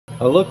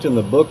I looked in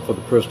the book for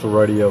the crystal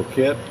radio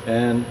kit,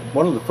 and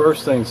one of the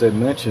first things they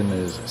mention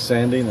is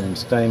sanding and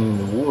staining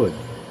the wood.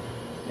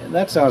 And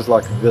that sounds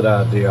like a good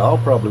idea. I'll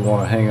probably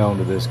want to hang on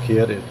to this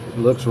kit. It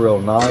looks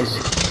real nice.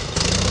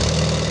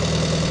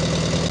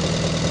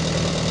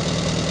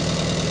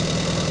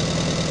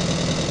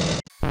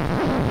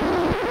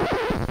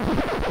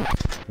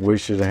 We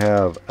should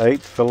have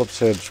 8 Phillips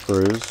head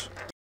screws,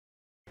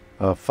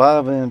 a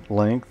 5-inch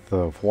length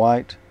of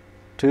white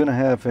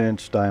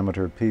 2.5-inch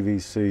diameter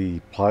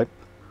PVC pipe.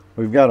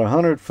 We've got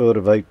 100 foot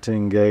of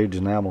 18 gauge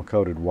enamel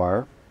coated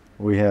wire.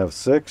 We have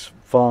 6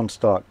 fawn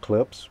stock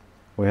clips.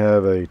 We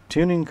have a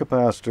tuning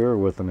capacitor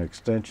with an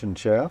extension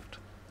shaft.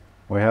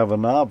 We have a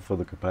knob for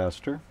the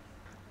capacitor.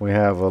 We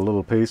have a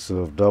little piece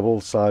of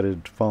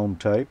double-sided foam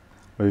tape.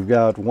 We've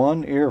got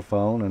one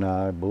earphone, and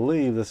I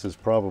believe this is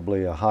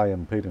probably a high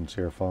impedance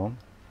earphone.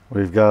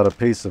 We've got a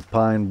piece of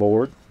pine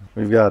board.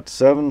 We've got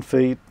 7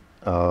 feet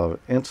of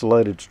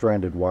insulated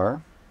stranded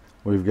wire.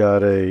 We've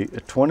got a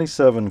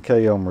 27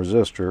 k ohm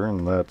resistor,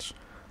 and that's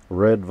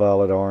red,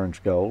 violet,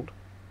 orange, gold.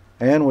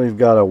 And we've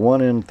got a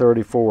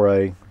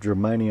 1N34A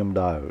germanium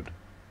diode.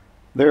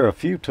 There are a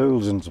few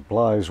tools and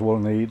supplies we'll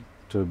need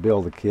to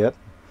build the kit.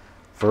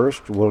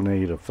 First, we'll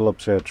need a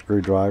Phillips head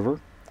screwdriver.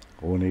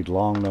 We'll need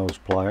long nose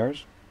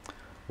pliers.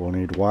 We'll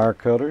need wire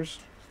cutters.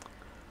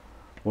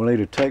 We'll need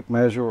a tape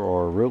measure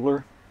or a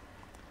ruler,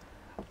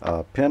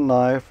 a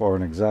penknife or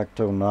an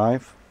X-Acto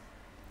knife,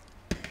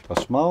 a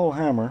small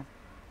hammer,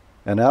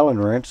 an Allen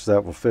wrench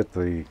that will fit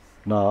the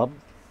knob.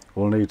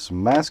 We'll need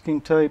some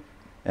masking tape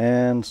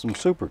and some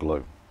super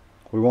glue.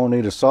 We won't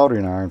need a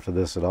soldering iron for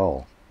this at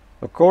all.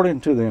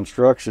 According to the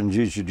instructions,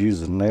 you should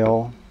use a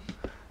nail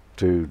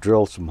to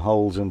drill some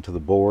holes into the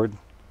board,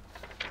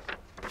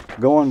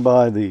 going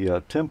by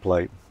the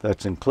template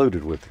that's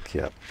included with the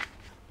kit.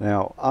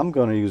 Now, I'm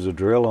going to use a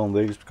drill on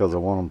these because I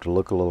want them to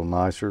look a little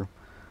nicer.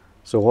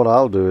 So what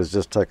I'll do is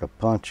just take a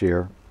punch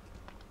here,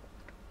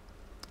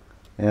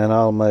 and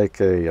I'll make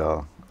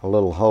a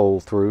little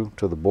hole through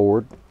to the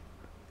board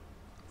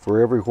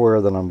for everywhere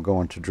that I'm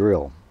going to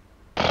drill.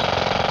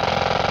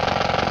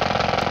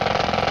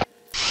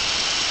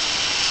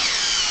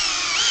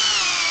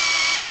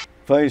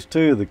 Phase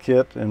 2 of the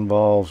kit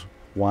involves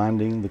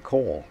winding the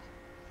coil.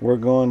 We're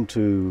going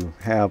to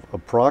have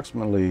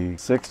approximately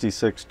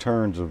 66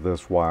 turns of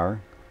this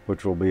wire,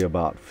 which will be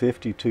about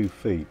 52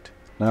 feet.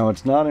 Now,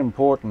 it's not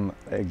important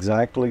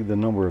exactly the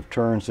number of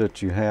turns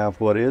that you have.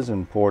 What is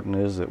important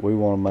is that we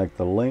want to make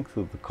the length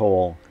of the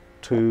coil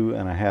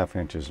 2.5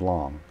 inches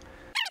long.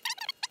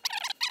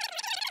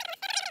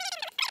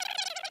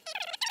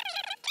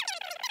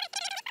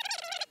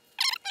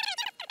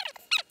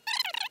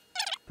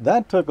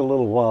 That took a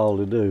little while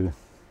to do.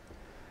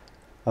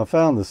 I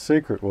found the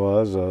secret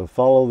was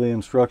follow the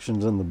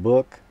instructions in the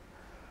book,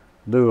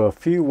 do a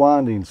few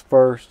windings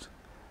first,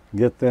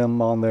 get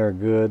them on there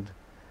good,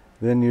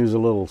 then use a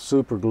little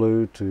super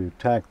glue to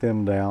tack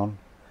them down.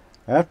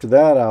 After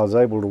that, I was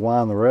able to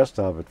wind the rest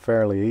of it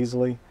fairly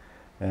easily,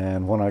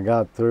 and when I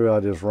got through, I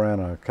just ran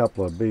a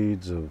couple of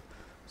beads of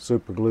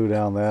super glue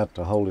down that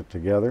to hold it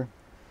together.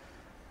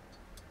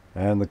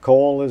 And the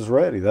coil is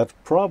ready. That's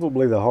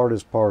probably the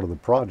hardest part of the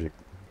project.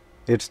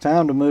 It's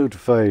time to move to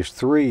phase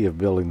 3 of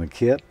building the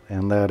kit,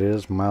 and that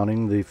is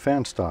mounting the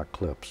fan stock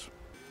clips.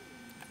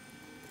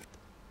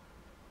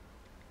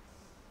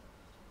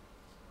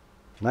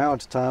 Now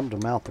it's time to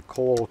mount the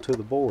coil to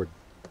the board.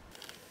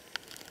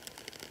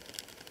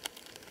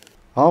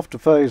 Off to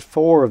phase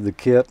 4 of the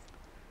kit.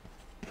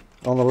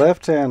 On the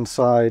left-hand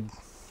side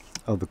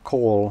of the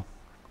coil,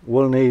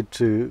 we'll need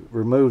to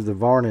remove the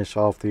varnish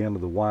off the end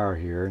of the wire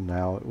here.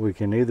 Now, we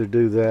can either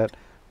do that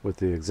with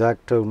the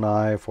X-Acto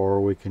knife,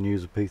 or we can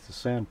use a piece of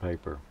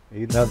sandpaper.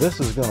 Now, this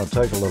is going to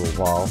take a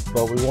little while,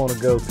 but we want to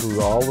go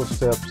through all the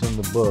steps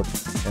in the book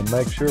and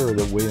make sure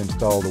that we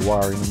install the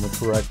wiring in the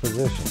correct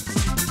position.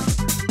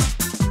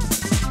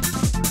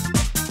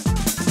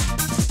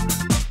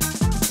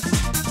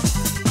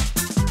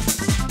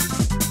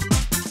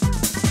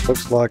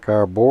 Looks like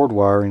our board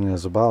wiring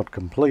is about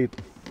complete.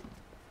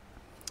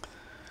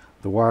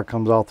 The wire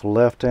comes off the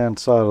left-hand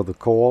side of the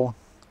coil,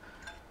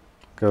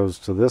 goes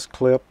to this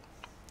clip,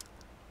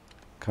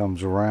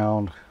 comes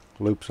around,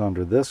 loops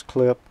under this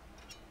clip,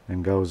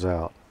 and goes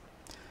out.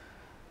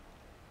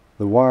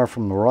 The wire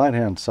from the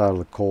right-hand side of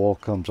the coil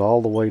comes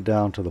all the way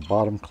down to the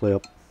bottom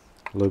clip,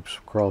 loops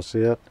across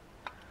it,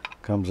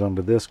 comes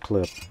under this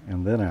clip,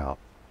 and then out.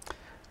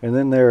 And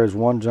then there is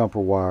one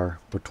jumper wire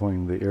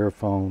between the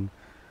earphone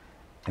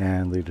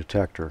and the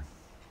detector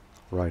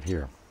right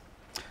here.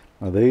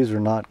 Now, these are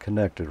not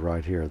connected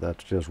right here.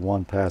 That's just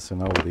one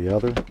passing over the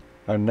other.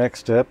 Our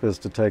next step is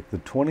to take the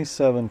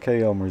 27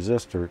 k ohm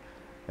resistor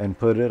and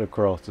put it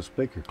across the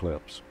speaker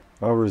clips.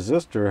 Our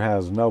resistor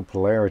has no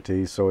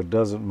polarity, so it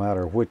doesn't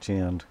matter which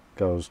end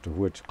goes to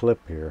which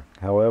clip here.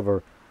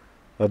 However,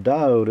 a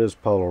diode is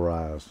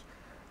polarized.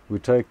 We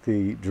take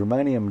the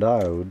germanium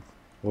diode,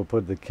 we'll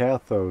put the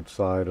cathode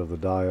side of the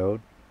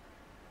diode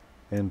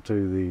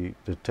into the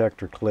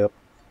detector clip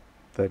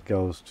that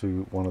goes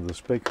to one of the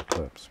speaker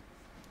clips.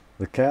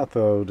 The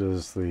cathode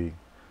is the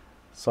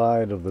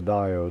side of the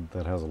diode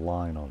that has a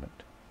line on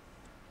it.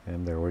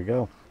 And there we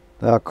go.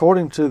 Now,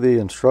 according to the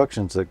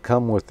instructions that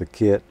come with the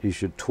kit, you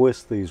should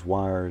twist these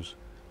wires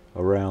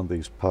around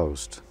these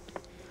posts.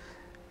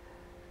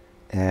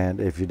 And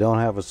if you don't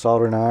have a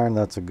soldering iron,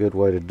 that's a good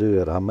way to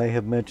do it. I may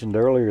have mentioned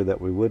earlier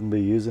that we wouldn't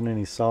be using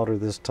any solder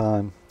this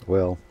time.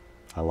 Well,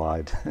 I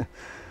lied.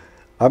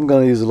 I'm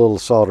going to use a little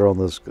solder on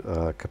this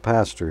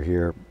capacitor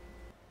here.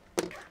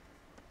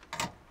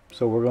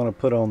 So we're going to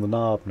put on the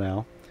knob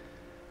now.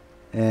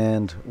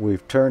 And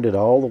we've turned it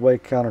all the way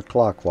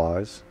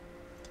counterclockwise.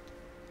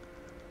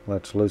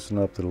 Let's loosen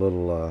up the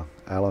little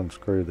Allen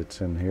screw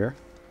that's in here.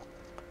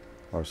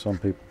 Or some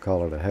people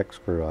call it a hex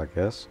screw, I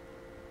guess.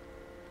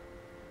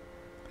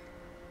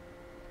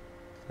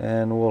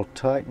 And we'll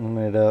tighten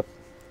it up,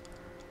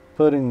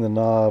 putting the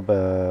knob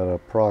at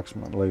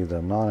approximately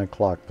the 9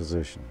 o'clock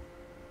position.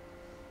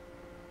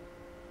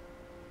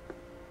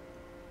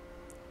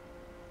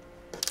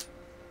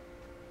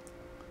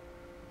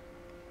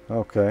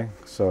 Okay,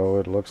 so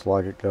it looks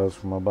like it goes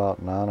from about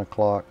 9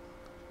 o'clock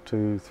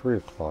to 3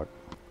 o'clock.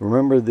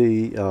 Remember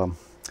the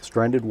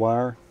stranded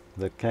wire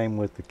that came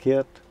with the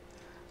kit?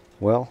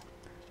 Well,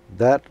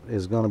 that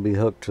is going to be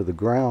hooked to the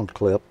ground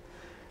clip,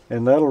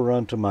 and that'll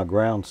run to my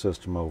ground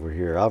system over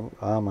here.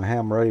 I'm a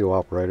ham radio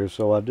operator,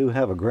 so I do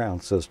have a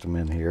ground system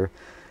in here,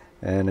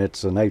 and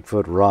it's an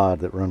 8-foot rod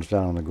that runs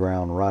down on the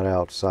ground right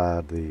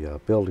outside the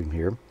building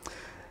here.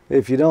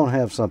 If you don't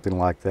have something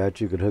like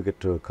that, you could hook it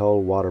to a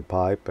cold water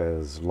pipe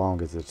as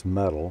long as it's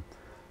metal.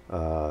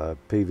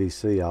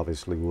 PVC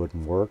obviously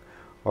wouldn't work.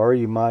 Or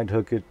you might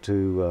hook it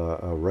to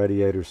a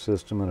radiator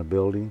system in a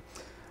building.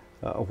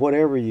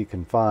 Whatever you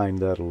can find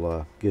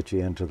that'll get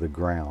you into the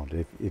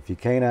ground. If you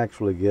can't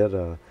actually get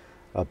a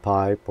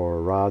pipe or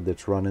a rod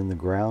that's run in the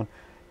ground,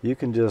 you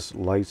can just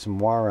lay some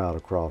wire out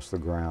across the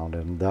ground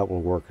and that will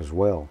work as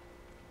well.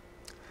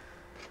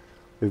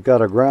 We've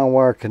got our ground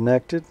wire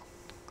connected.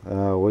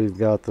 We've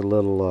got the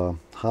little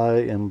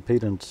high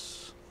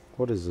impedance,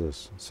 what is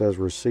this? It says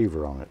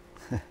receiver on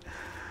it.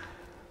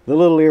 The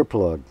little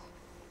earplug.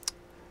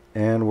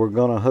 And we're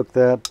going to hook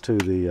that to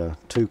the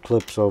 2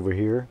 clips over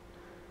here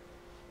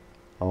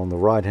on the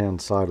right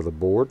hand side of the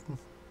board.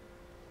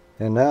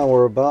 And now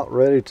we're about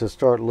ready to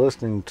start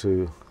listening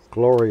to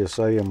glorious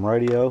AM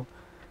radio.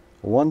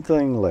 One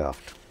thing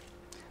left.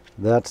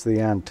 That's the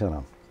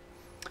antenna.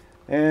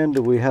 And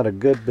we had a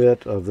good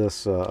bit of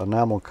this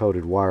enamel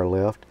coated wire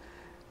left.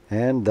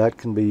 And that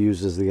can be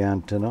used as the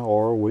antenna,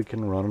 or we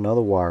can run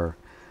another wire.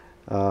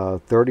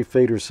 30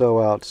 feet or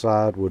so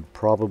outside would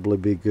probably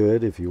be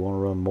good. If you want to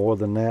run more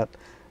than that,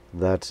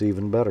 that's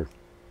even better.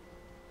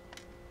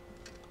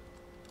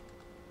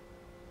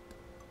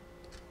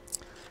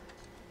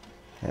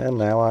 And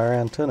now our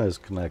antenna is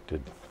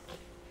connected.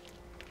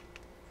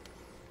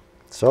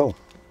 So,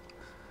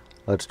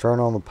 let's turn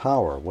on the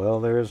power. Well,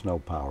 there is no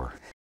power.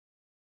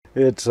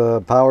 It's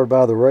powered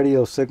by the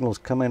radio signals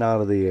coming out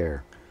of the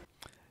air.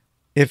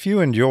 If you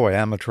enjoy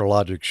Amateur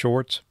Logic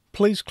Shorts,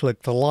 please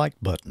click the like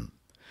button.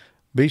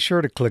 Be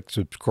sure to click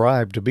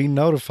subscribe to be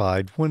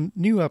notified when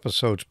new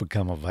episodes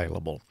become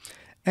available.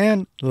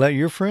 And let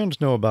your friends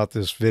know about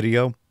this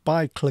video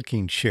by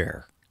clicking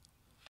share.